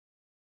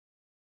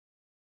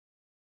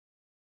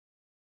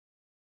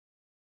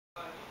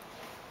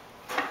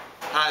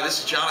Hi, this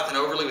is Jonathan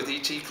Overly with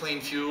ET Clean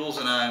Fuels,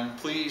 and I'm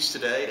pleased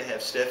today to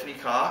have Stephanie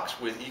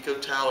Cox with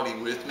ECOtality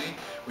with me.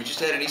 We just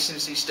had an East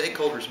Tennessee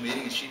stakeholders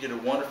meeting, and she did a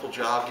wonderful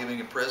job giving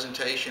a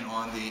presentation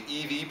on the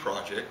EV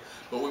project.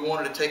 But we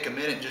wanted to take a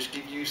minute and just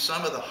give you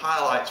some of the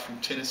highlights from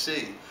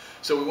Tennessee.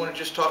 So we want to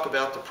just talk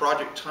about the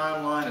project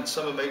timeline and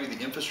some of maybe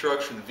the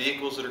infrastructure and the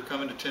vehicles that are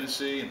coming to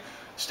Tennessee. And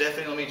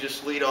Stephanie, let me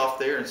just lead off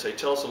there and say,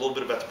 tell us a little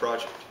bit about the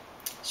project.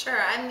 Sure,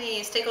 I'm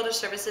the Stakeholder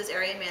Services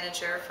Area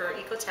Manager for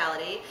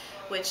ECOtality,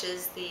 which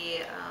is the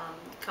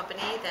company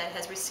that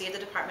has received the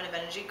Department of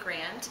Energy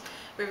grant.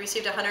 We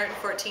received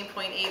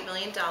 $114.8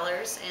 million,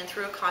 and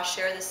through a cost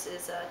share, this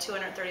is a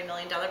 $230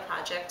 million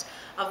project,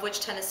 of which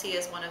Tennessee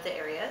is one of the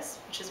areas,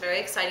 which is very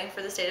exciting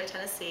for the state of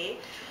Tennessee.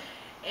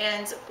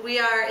 And we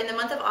are in the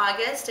month of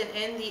August, and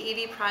in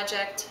the EV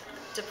project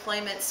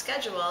deployment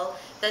schedule,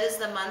 that is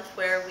the month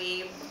where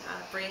we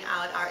bring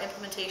out our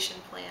implementation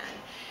plan.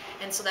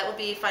 And so that will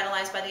be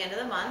finalized by the end of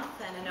the month,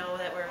 and I know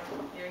that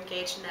you're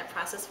engaged in that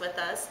process with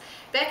us.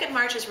 Back in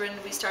March is when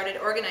we started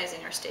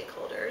organizing our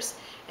stakeholders,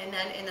 and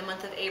then in the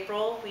month of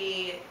April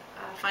we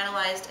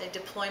finalized a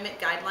deployment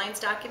guidelines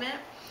document,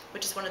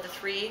 which is one of the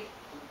 3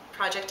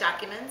 project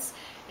documents,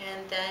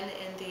 and then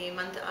in the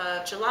month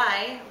of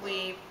July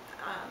we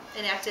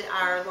enacted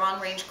our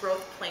long-range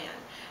growth plan,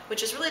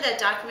 which is really that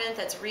document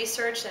that's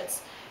research,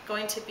 that's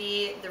going to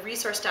be the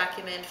resource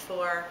document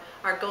for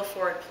our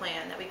go-forward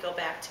plan that we go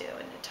back to,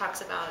 and it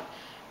talks about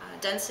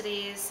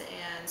densities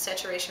and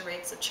saturation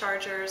rates of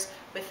chargers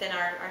within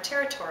our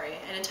territory.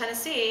 And in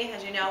Tennessee,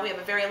 as you know, we have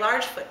a very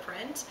large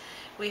footprint.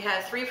 We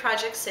have 3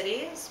 project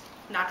cities: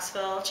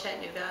 Knoxville,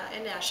 Chattanooga,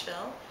 and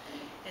Nashville.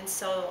 And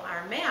so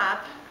our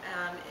map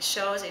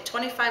shows a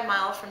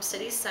 25-mile from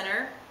city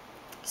center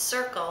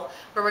circle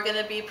where we're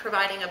going to be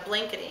providing a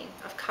blanketing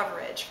of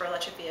coverage for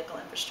electric vehicle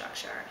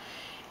infrastructure.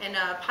 And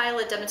a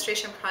pilot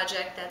demonstration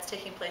project that's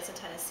taking place in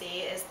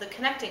Tennessee is the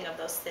connecting of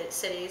those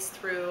cities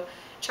through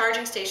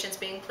charging stations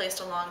being placed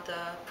along the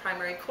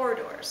primary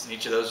corridors. And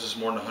each of those is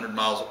more than 100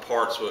 miles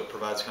apart, so it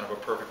provides kind of a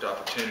perfect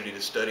opportunity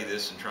to study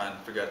this and try and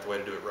figure out the way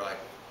to do it right.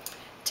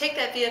 Take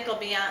that vehicle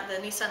beyond, the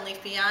Nissan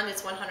Leaf beyond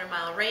its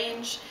 100-mile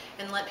range,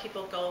 and let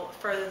people go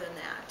further than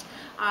that.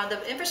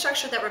 The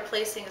infrastructure that we're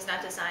placing is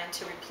not designed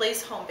to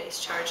replace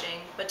home-based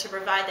charging, but to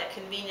provide that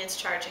convenience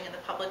charging in the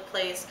public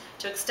place,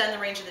 to extend the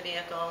range of the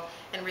vehicle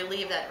and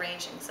relieve that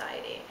range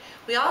anxiety.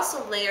 We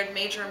also layered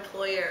major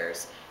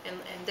employers and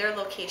their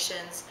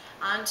locations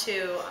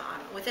onto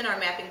within our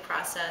mapping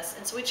process,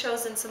 and so we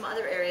chose in some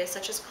other areas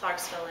such as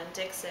Clarksville and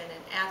Dixon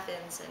and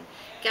Athens and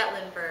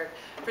Gatlinburg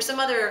for some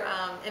other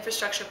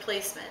infrastructure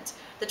placement.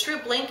 The true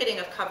blanketing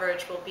of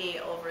coverage will be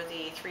over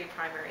the 3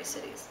 primary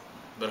cities.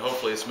 But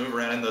hopefully it's move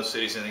around in those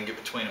cities and then get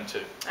between them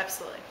too.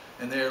 Absolutely.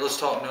 And there, let's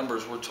talk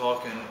numbers. We're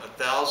talking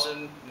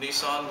 1,000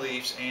 Nissan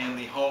Leafs and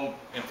the home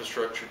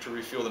infrastructure to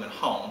refuel them at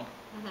home.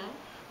 Mm-hmm.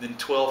 Then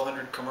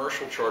 1,200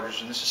 commercial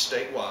chargers, and this is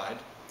statewide.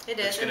 It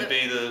is. It's going to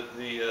be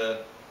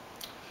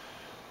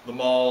the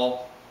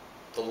mall,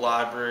 the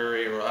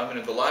library, or I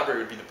mean, the library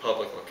would be the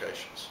public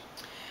locations.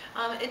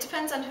 It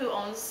depends on who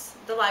owns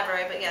the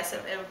library, but yes,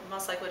 it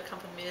most likely would come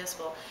from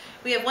municipal.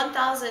 We have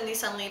 1,000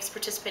 Nissan Leafs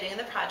participating in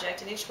the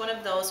project, and each one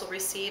of those will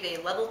receive a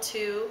level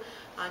 2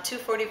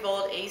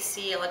 240-volt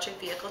AC electric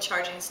vehicle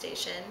charging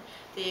station,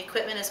 the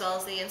equipment as well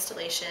as the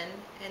installation,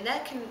 and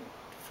that can,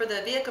 for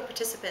the vehicle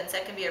participants,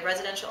 that can be a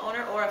residential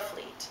owner or a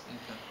fleet.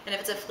 Okay. And if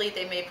it's a fleet,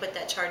 they may put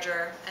that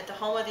charger at the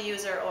home of the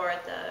user or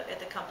at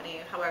the company,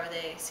 however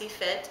they see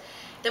fit.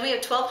 Then we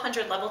have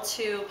 1,200 level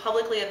 2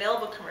 publicly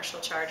available commercial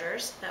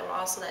chargers that were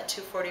also that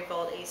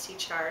 240-volt AC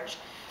charge.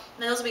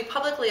 And those will be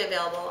publicly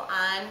available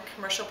on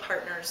commercial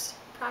partners'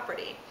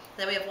 property.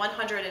 Then we have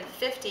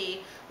 150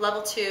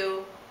 level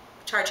 2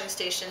 charging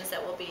stations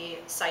that will be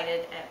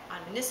sited on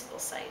municipal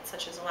sites,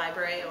 such as a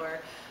library or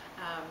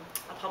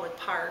a public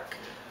park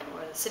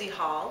or the city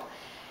hall.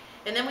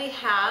 And then we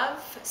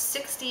have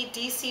 60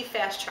 DC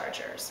fast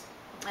chargers,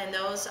 and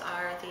those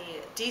are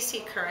the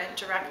DC current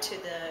direct to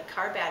the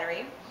car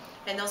battery,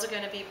 and those are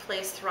going to be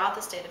placed throughout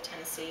the state of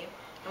Tennessee.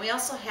 And we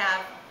also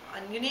have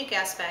a unique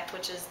aspect,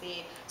 which is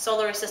the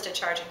solar assisted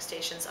charging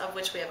stations, of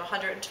which we have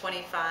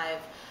 125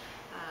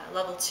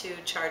 level 2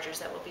 chargers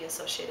that will be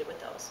associated with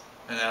those.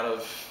 And out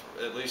of,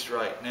 at least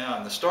right now,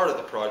 in the start of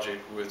the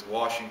project with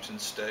Washington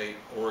State,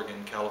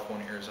 Oregon,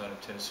 California, Arizona,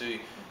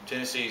 Tennessee,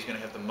 Tennessee is going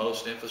to have the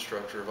most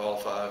infrastructure of all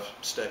 5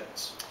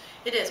 states.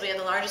 It is. We have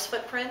the largest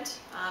footprint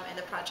in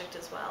the project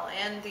as well,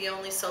 and the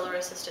only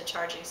solar-assisted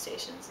charging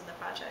stations in the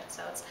project.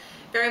 So it's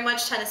very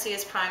much Tennessee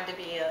is primed to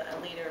be a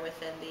leader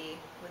within the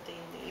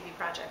EV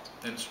project.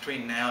 And it's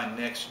between now and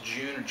next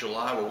June or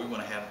July where we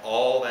want to have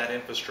all that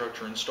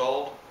infrastructure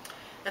installed?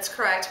 That's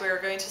correct.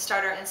 We're going to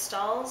start our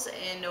installs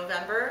in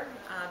November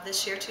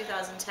this year,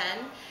 2010,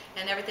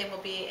 and everything will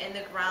be in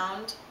the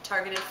ground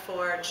targeted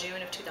for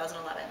June of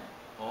 2011.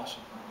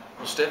 Awesome.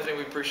 Well, Stephanie,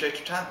 we appreciate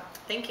your time.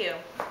 Thank you.